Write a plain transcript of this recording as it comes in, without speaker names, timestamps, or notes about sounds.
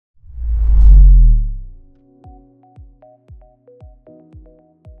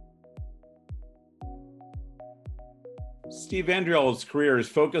Steve Andriol's career is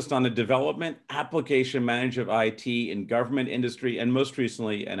focused on the development, application management of IT in government, industry, and most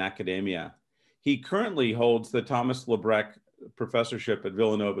recently in academia. He currently holds the Thomas Lebrecht Professorship at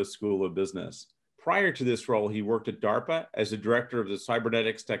Villanova School of Business. Prior to this role, he worked at DARPA as the director of the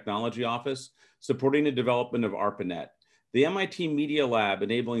Cybernetics Technology Office, supporting the development of ARPANET, the MIT Media Lab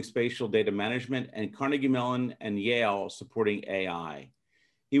enabling spatial data management, and Carnegie Mellon and Yale supporting AI.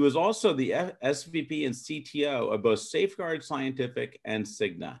 He was also the SVP and CTO of both Safeguard Scientific and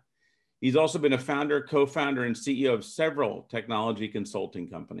Cigna. He's also been a founder, co-founder, and CEO of several technology consulting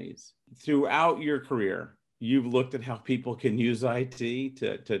companies. Throughout your career, you've looked at how people can use IT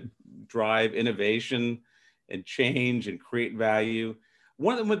to drive innovation and change and create value.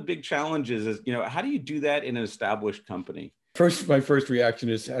 One of the big challenges is, how do you do that in an established company? My first reaction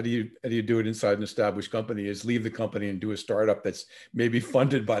is how do you do it inside an established company is leave the company and do a startup that's maybe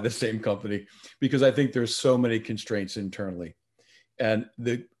funded by the same company, because I think there's so many constraints internally. And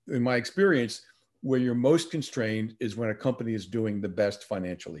in my experience, where you're most constrained is when a company is doing the best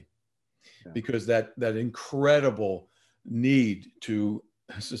financially, because that incredible need to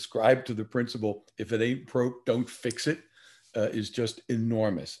subscribe to the principle, if it ain't broke, don't fix it, is just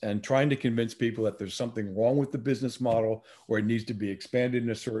enormous. And trying to convince people that there's something wrong with the business model or it needs to be expanded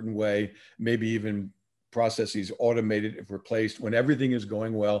in a certain way, maybe even processes automated if replaced when everything is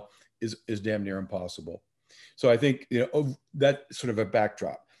going well, is damn near impossible. So I think that sort of a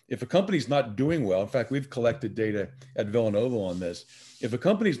backdrop. If a company's not doing well, in fact, we've collected data at Villanova on this. If a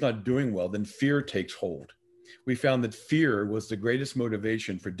company's not doing well, then fear takes hold. We found that fear was the greatest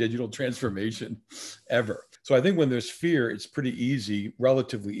motivation for digital transformation ever. So I think when there's fear, it's pretty easy,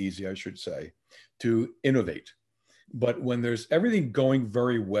 relatively easy, I should say, to innovate. But when there's everything going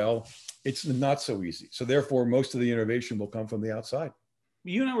very well, it's not so easy. So therefore, most of the innovation will come from the outside.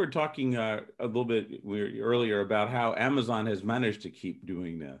 You and I were talking a little bit earlier about how Amazon has managed to keep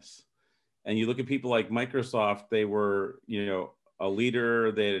doing this. And you look at people like Microsoft, they were, a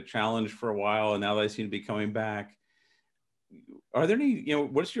leader, they had a challenge for a while, and now they seem to be coming back. Are there any,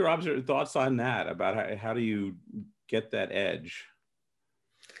 what's your thoughts on that, about how do you get that edge?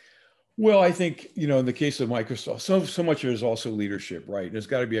 Well, I think, in the case of Microsoft, so much of it is also leadership, right? There's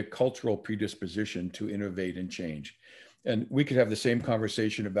got to be a cultural predisposition to innovate and change. And we could have the same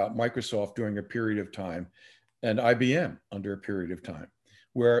conversation about Microsoft during a period of time and IBM under a period of time,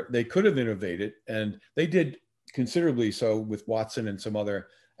 where they could have innovated, and they did considerably so with Watson and some other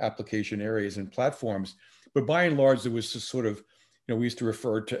application areas and platforms. But by and large, there was this sort of, we used to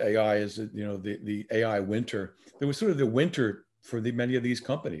refer to AI as, the AI winter. There was sort of the winter for many of these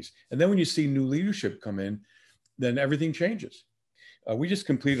companies. And then when you see new leadership come in, then everything changes. We just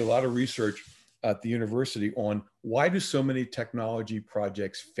completed a lot of research at the university on why do so many technology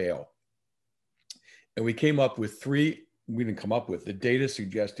projects fail? And we came up with the data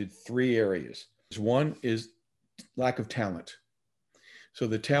suggested 3 areas. One is lack of talent. So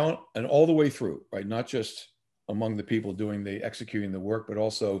the talent, and all the way through, right? Not just among the people executing the work, but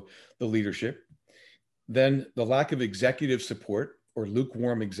also the leadership. Then the lack of executive support or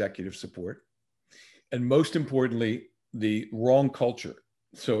lukewarm executive support. And most importantly, the wrong culture.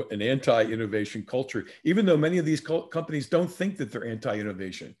 So an anti-innovation culture, even though many of these companies don't think that they're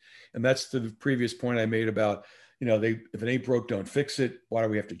anti-innovation. And that's the previous point I made about, if it ain't broke, don't fix it. Why do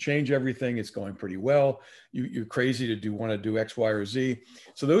we have to change everything? It's going pretty well. You're crazy to want to do X, Y, or Z.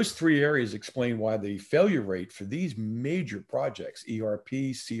 So those 3 areas explain why the failure rate for these major projects, ERP,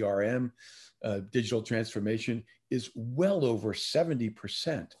 CRM, digital transformation, is well over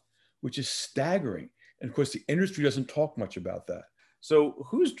 70%, which is staggering. And of course, the industry doesn't talk much about that. So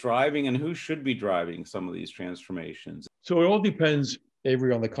who's driving and who should be driving some of these transformations? So it all depends,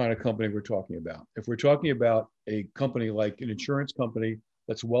 Avery, on the kind of company we're talking about. If we're talking about a company like an insurance company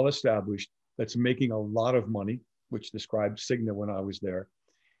that's well established, that's making a lot of money, which described Cigna when I was there.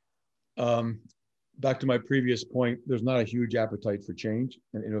 Back to my previous point, there's not a huge appetite for change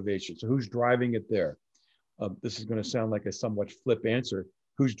and innovation. So who's driving it there? This is going to sound like a somewhat flip answer.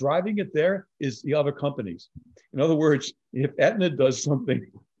 Who's driving it there is the other companies. In other words, if Aetna does something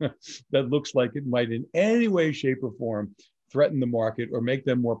that looks like it might in any way, shape, or form threaten the market or make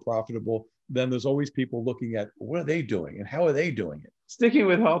them more profitable, then there's always people looking at what are they doing and how are they doing it? Sticking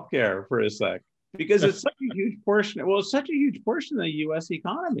with healthcare for a sec, because it's such a huge portion. Well, it's such a huge portion of the U.S.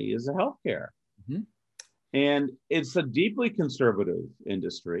 economy is the healthcare, and it's a deeply conservative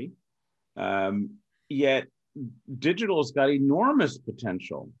industry. Yet digital's got enormous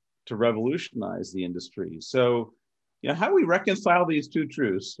potential to revolutionize the industry. So, how do we reconcile these two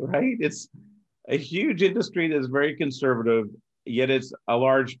truths, right? It's a huge industry that's very conservative, yet it's a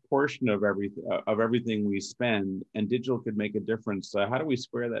large portion of everything we spend, and digital could make a difference. How do we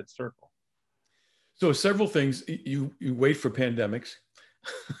square that circle? So several things. You wait for pandemics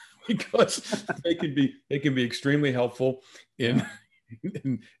because they can be extremely helpful in,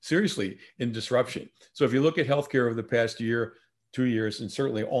 seriously in disruption. So if you look at healthcare over the past year, 2 years, and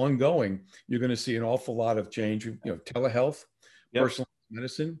certainly ongoing, you're going to see an awful lot of change. Telehealth, Yep. personal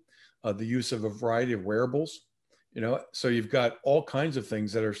medicine, the use of a variety of wearables. So you've got all kinds of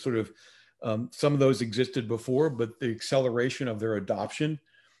things that are sort of some of those existed before, but the acceleration of their adoption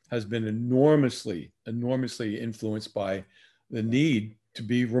has been enormously influenced by the need to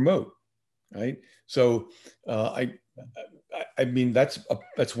be remote, right? So I mean that's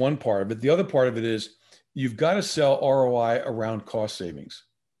one part of it. The other part of it is you've got to sell ROI around cost savings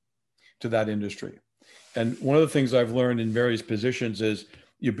to that industry. And one of the things I've learned in various positions is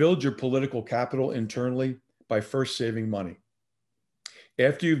you build your political capital internally by first saving money.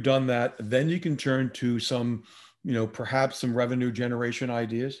 After you've done that, then you can turn to some, perhaps some revenue generation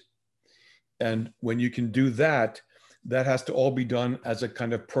ideas. And when you can do that, that has to all be done as a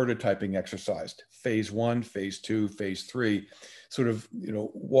kind of prototyping exercise. Phase 1, phase 2, phase 3, sort of,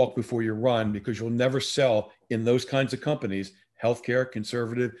 walk before you run, because you'll never sell in those kinds of companies, healthcare,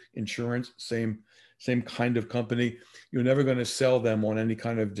 conservative, insurance, same kind of company. You're never going to sell them on any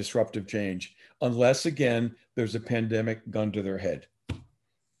kind of disruptive change unless, again, there's a pandemic gun to their head.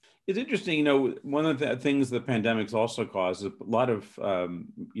 It's interesting, one of the things the pandemics also caused is a lot of,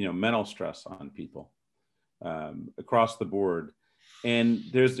 mental stress on people across the board. And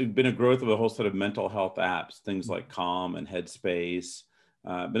there's been a growth of a whole set of mental health apps, things like Calm and Headspace,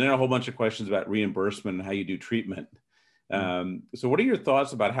 but then a whole bunch of questions about reimbursement and how you do treatment. So what are your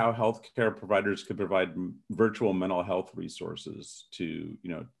thoughts about how healthcare providers could provide virtual mental health resources to,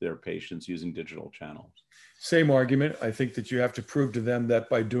 their patients using digital channels? Same argument. I think that you have to prove to them that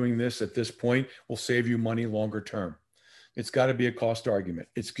by doing this at this point will save you money longer term. It's got to be a cost argument.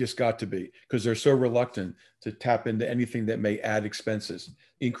 It's just got to be, because they're so reluctant to tap into anything that may add expenses,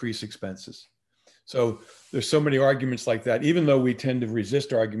 increase expenses. So there's so many arguments like that, even though we tend to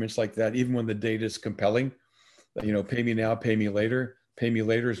resist arguments like that, even when the data is compelling. Pay me now, pay me later. Pay me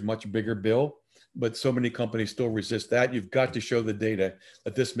later is a much bigger bill, but so many companies still resist that. You've got to show the data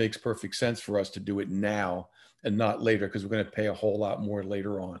that this makes perfect sense for us to do it now and not later, because we're going to pay a whole lot more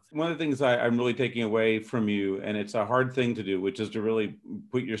later on. One of the things I'm really taking away from you, and it's a hard thing to do, which is to really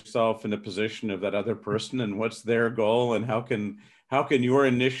put yourself in the position of that other person and what's their goal, and how can your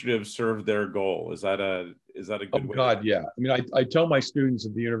initiative serve their goal? Is that a good way? Oh God, yeah. I mean, I tell my students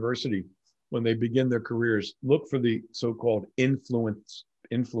at the university when they begin their careers, look for the so-called influence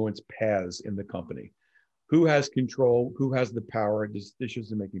paths in the company. Who has control? Who has the power,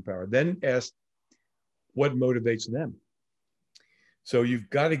 decision-making power? Then ask what motivates them. So you've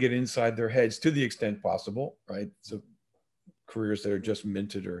got to get inside their heads to the extent possible, right? So careers that are just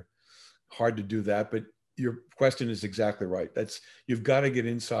minted are hard to do that, but your question is exactly right. You've got to get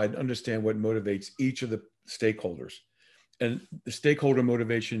inside, understand what motivates each of the stakeholders. And the stakeholder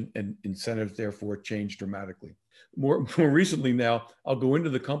motivation and incentives, therefore, change dramatically. More recently now, I'll go into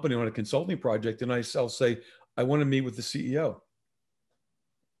the company on a consulting project and I'll say, I want to meet with the CEO.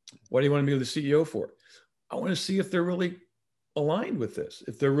 What do you want to meet with the CEO for? I want to see if they're really aligned with this,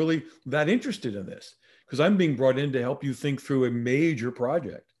 if they're really that interested in this, because I'm being brought in to help you think through a major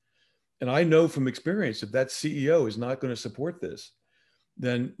project. And I know from experience, if that CEO is not going to support this,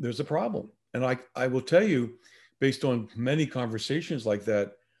 then there's a problem. And I will tell you, based on many conversations like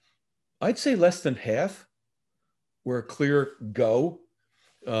that, I'd say less than half were a clear go.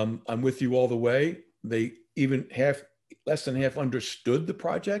 I'm with you all the way. They even less than half understood the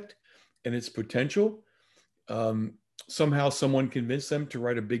project and its potential. Somehow someone convinced them to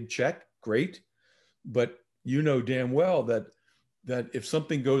write a big check. Great. But you know damn well that if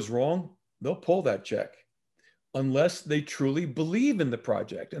something goes wrong, they'll pull that check unless they truly believe in the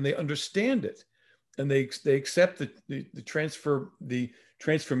project and they understand it. And they accept the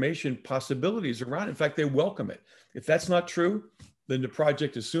transformation possibilities around it. In fact, they welcome it. If that's not true, then the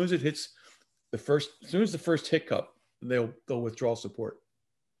project, as soon as the first hiccup, they'll withdraw support.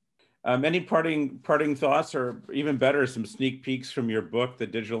 Any parting thoughts, or even better, some sneak peeks from your book, The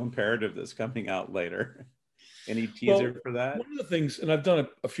Digital Imperative, that's coming out later? Any teaser for that? One of the things, and I've done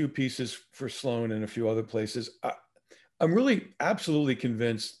a few pieces for Sloan and a few other places, I'm really absolutely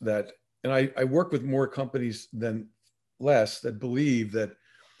convinced that, and I work with more companies than less that believe that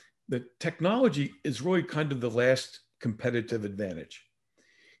technology is really kind of the last competitive advantage.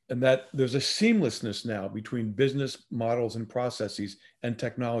 And that there's a seamlessness now between business models and processes and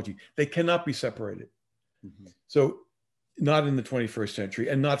technology. They cannot be separated. Mm-hmm. So not in the 21st century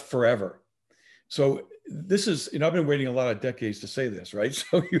and not forever. So this is, I've been waiting a lot of decades to say this, right?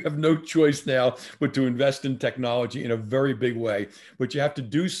 So you have no choice now but to invest in technology in a very big way, but you have to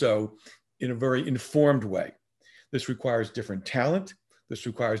do so in a very informed way. This requires different talent. This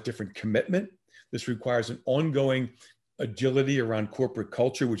requires different commitment. This requires an ongoing agility around corporate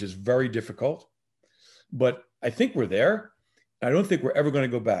culture, which is very difficult. But I think we're there. I don't think we're ever going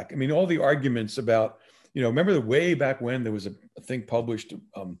to go back. I mean, all the arguments about, remember the way back when there was a thing published,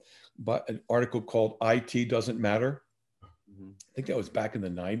 by an article called IT Doesn't Matter. I think that was back in the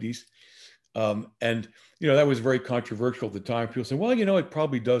 90s. And, that was very controversial at the time. People saying, well, it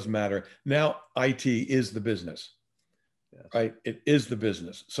probably does matter. Now IT is the business, yes. Right? It is the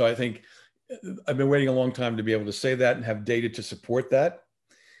business. So I think I've been waiting a long time to be able to say that and have data to support that.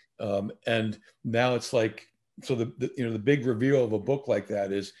 And now it's like, so the big reveal of a book like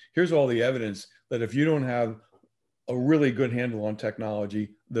that is, here's all the evidence that if you don't have a really good handle on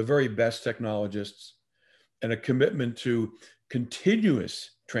technology, the very best technologists, and a commitment to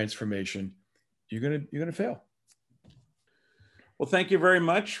continuous transformation, you're gonna fail. Well, thank you very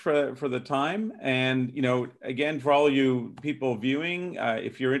much for the time. And, again, for all you people viewing,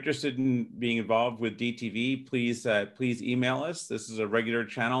 if you're interested in being involved with DTV, please email us. This is a regular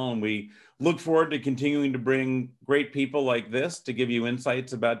channel, and we look forward to continuing to bring great people like this to give you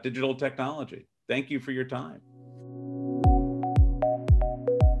insights about digital technology. Thank you for your time.